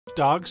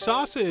dog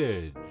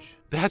sausage.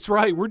 That's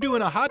right, we're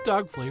doing a hot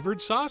dog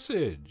flavored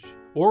sausage,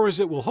 or as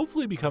it will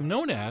hopefully become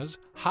known as,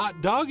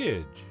 hot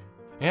dogage.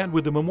 And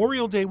with the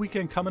Memorial Day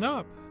weekend coming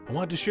up, I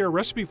wanted to share a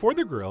recipe for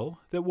the grill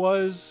that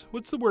was,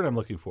 what's the word I'm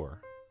looking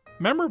for?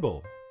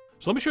 Memorable.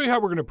 So let me show you how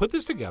we're going to put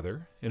this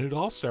together, and it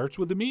all starts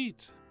with the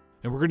meat.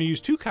 And we're going to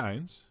use two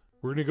kinds.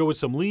 We're going to go with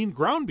some lean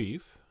ground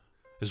beef,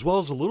 as well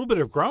as a little bit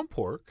of ground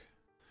pork.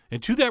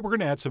 And to that, we're going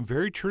to add some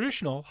very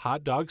traditional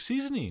hot dog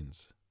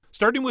seasonings,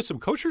 starting with some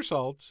kosher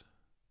salt,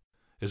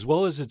 as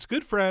well as its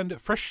good friend,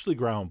 freshly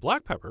ground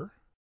black pepper,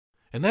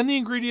 and then the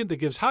ingredient that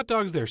gives hot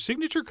dogs their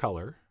signature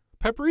color,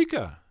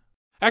 paprika.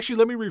 Actually,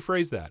 let me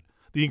rephrase that.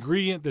 The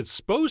ingredient that's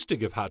supposed to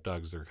give hot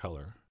dogs their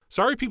color.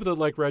 Sorry, people that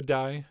like red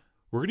dye.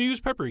 We're going to use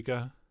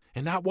paprika,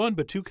 and not one,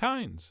 but two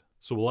kinds.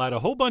 So we'll add a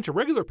whole bunch of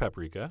regular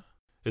paprika,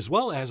 as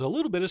well as a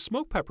little bit of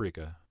smoked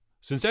paprika.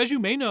 Since, as you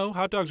may know,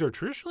 hot dogs are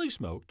traditionally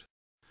smoked.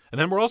 And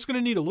then we're also going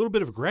to need a little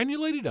bit of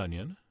granulated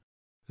onion,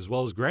 as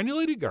well as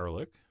granulated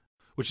garlic,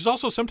 which is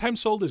also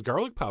sometimes sold as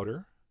garlic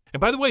powder.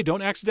 And by the way,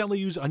 don't accidentally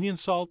use onion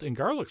salt and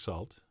garlic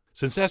salt,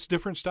 since that's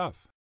different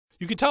stuff.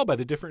 You can tell by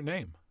the different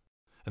name.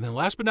 And then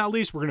last but not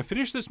least, we're going to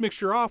finish this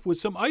mixture off with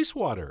some ice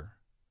water.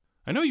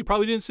 I know you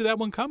probably didn't see that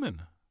one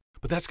coming,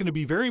 but that's going to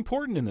be very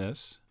important in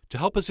this to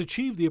help us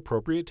achieve the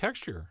appropriate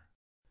texture.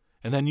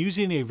 And then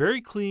using a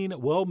very clean,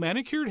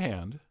 well-manicured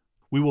hand,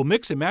 we will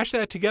mix and mash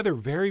that together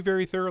very,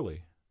 very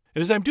thoroughly.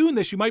 And as I'm doing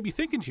this, you might be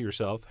thinking to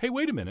yourself, hey,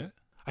 wait a minute.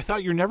 I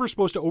thought you're never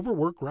supposed to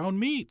overwork ground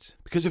meat,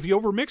 because if you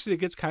overmix it, it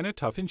gets kind of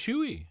tough and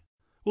chewy.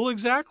 Well,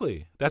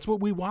 exactly. That's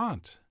what we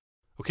want.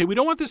 Okay, we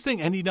don't want this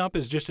thing ending up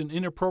as just an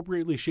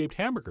inappropriately shaped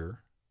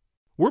hamburger.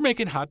 We're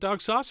making hot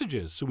dog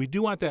sausages, so we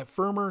do want that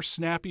firmer,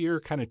 snappier,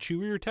 kind of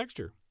chewier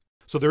texture.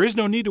 So there is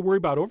no need to worry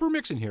about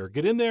overmixing here.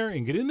 Get in there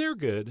and get in there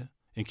good,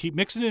 and keep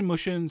mixing and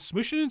mushing,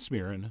 smushing and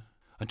smearing,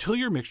 until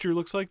your mixture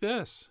looks like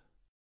this.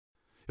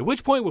 At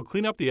which point we'll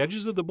clean up the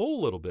edges of the bowl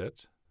a little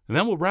bit, and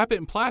then we'll wrap it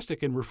in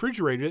plastic and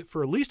refrigerate it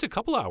for at least a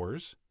couple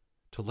hours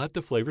to let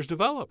the flavors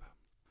develop.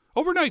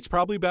 Overnight's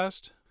probably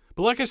best,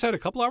 but like I said, a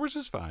couple hours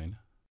is fine.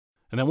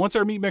 And then once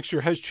our meat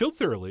mixture has chilled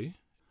thoroughly,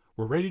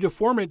 we're ready to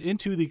form it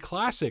into the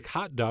classic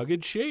hot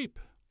dogage shape,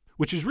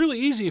 which is really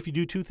easy if you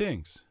do two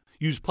things.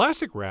 Use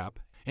plastic wrap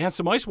and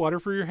some ice water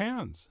for your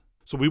hands.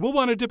 So we will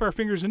want to dip our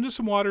fingers into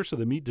some water so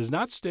the meat does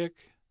not stick.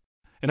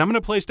 And I'm going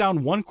to place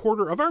down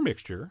 1/4 of our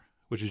mixture,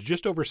 which is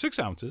just over 6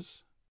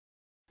 ounces.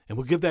 And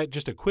we'll give that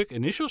just a quick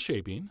initial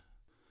shaping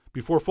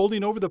before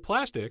folding over the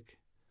plastic,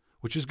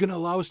 which is going to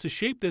allow us to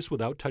shape this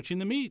without touching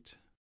the meat.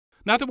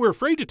 Not that we're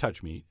afraid to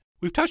touch meat.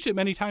 We've touched it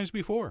many times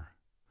before.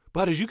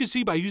 But as you can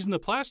see by using the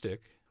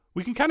plastic,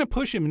 we can kind of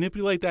push and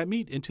manipulate that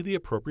meat into the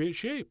appropriate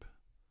shape.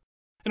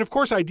 And of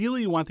course,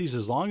 ideally you want these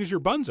as long as your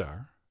buns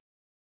are.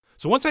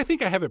 So once I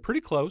think I have it pretty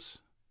close,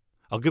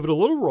 I'll give it a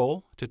little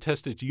roll to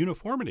test its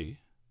uniformity,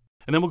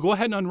 and then we'll go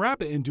ahead and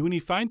unwrap it and do any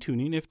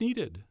fine-tuning if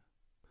needed.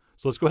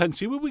 So let's go ahead and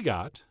see what we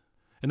got,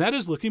 and that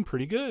is looking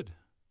pretty good.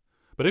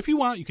 But if you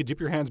want, you could dip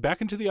your hands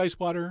back into the ice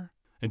water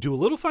and do a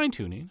little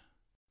fine-tuning.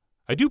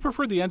 I do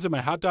prefer the ends of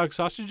my hot dog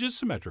sausages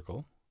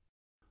symmetrical,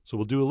 so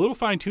we'll do a little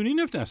fine-tuning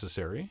if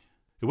necessary,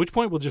 at which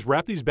point we'll just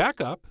wrap these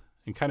back up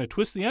and kind of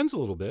twist the ends a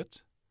little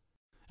bit,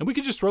 and we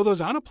can just throw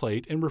those on a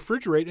plate and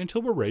refrigerate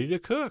until we're ready to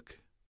cook,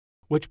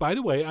 which, by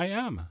the way, I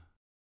am.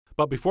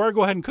 But before I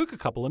go ahead and cook a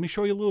couple, let me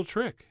show you a little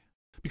trick.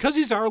 Because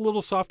these are a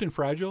little soft and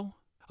fragile,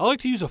 I like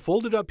to use a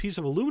folded up piece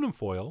of aluminum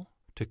foil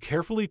to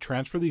carefully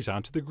transfer these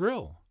onto the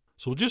grill.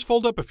 So we'll just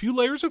fold up a few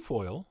layers of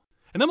foil,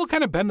 and then we'll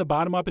kind of bend the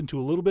bottom up into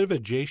a little bit of a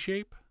J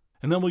shape,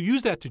 and then we'll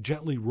use that to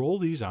gently roll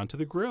these onto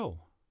the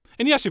grill.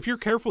 And yes, if you're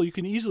careful, you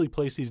can easily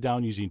place these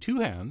down using two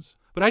hands,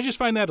 but I just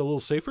find that a little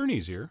safer and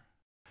easier.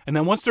 And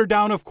then once they're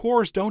down, of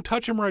course, don't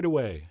touch them right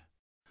away.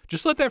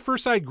 Just let that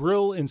first side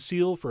grill and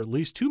seal for at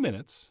least 2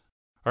 minutes.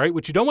 All right,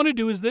 what you don't want to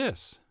do is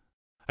this.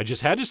 I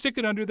just had to stick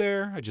it under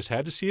there. I just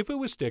had to see if it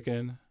was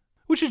sticking,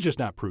 which is just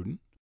not prudent.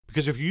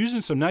 Because if you're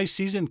using some nice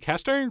seasoned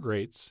cast iron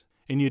grates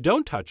and you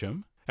don't touch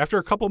them, after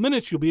a couple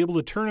minutes, you'll be able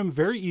to turn them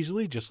very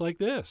easily just like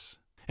this.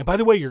 And by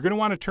the way, you're going to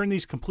want to turn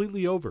these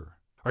completely over.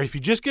 All right, if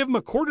you just give them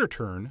a quarter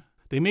turn,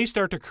 they may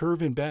start to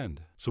curve and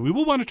bend. So we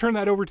will want to turn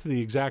that over to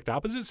the exact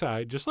opposite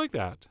side, just like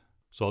that.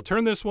 So I'll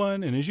turn this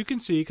one, and as you can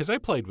see, because I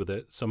played with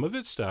it, some of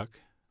it stuck,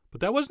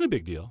 but that wasn't a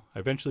big deal. I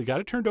eventually got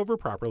it turned over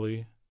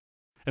properly.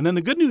 And then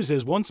the good news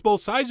is, once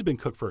both sides have been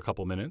cooked for a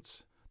couple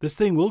minutes, this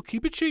thing will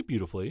keep its shape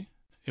beautifully,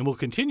 and will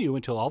continue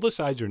until all the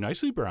sides are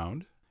nicely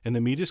browned, and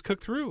the meat is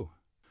cooked through.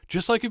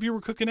 Just like if you were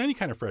cooking any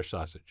kind of fresh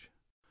sausage.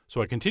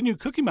 So I continued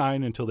cooking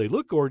mine until they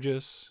looked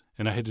gorgeous,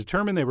 and I had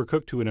determined they were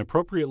cooked to an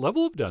appropriate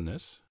level of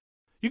doneness.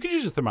 You could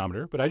use a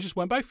thermometer, but I just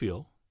went by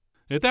feel.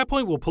 And at that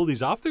point, we'll pull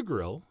these off the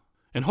grill,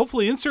 and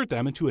hopefully insert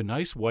them into a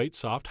nice white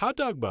soft hot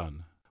dog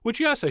bun, which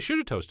yes, I should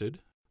have toasted.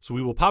 So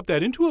we will pop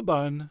that into a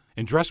bun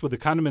and dress with the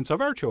condiments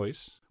of our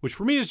choice, which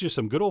for me is just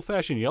some good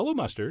old-fashioned yellow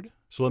mustard.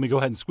 So let me go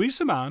ahead and squeeze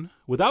some on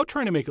without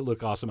trying to make it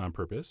look awesome on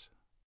purpose.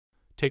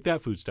 Take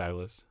that, food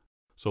stylist.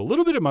 So a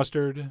little bit of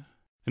mustard,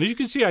 and as you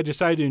can see, I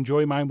decided to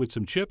enjoy mine with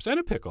some chips and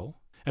a pickle.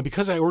 And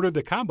because I ordered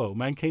the combo,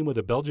 mine came with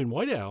a Belgian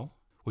white ale,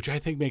 which I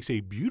think makes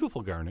a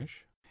beautiful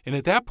garnish. And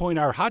at that point,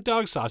 our hot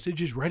dog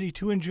sausage is ready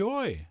to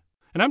enjoy.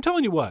 And I'm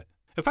telling you what,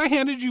 if I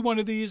handed you one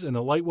of these and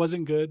the light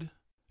wasn't good,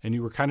 and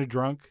you were kind of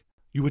drunk,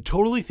 you would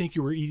totally think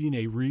you were eating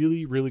a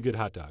really, really good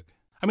hot dog.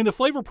 I mean, the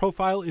flavor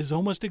profile is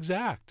almost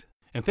exact.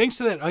 And thanks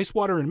to that ice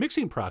water and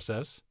mixing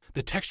process,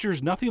 the texture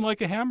is nothing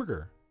like a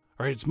hamburger.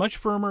 All right, it's much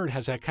firmer. It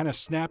has that kind of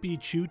snappy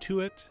chew to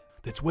it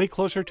that's way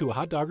closer to a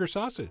hot dog or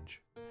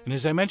sausage. And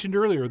as I mentioned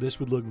earlier, this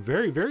would look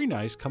very, very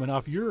nice coming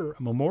off your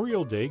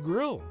Memorial Day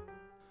grill.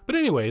 But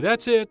anyway,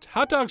 that's it.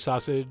 Hot dog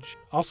sausage,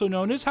 also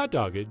known as hot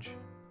dogage.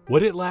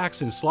 What it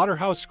lacks in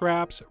slaughterhouse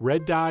scraps,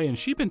 red dye, and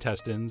sheep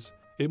intestines,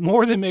 it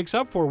more than makes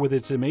up for with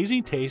its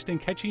amazing taste and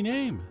catchy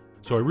name.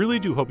 So I really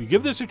do hope you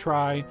give this a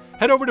try.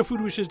 Head over to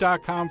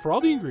foodwishes.com for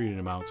all the ingredient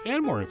amounts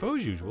and more info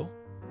as usual.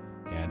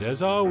 And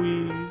as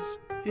always,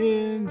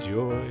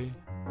 enjoy.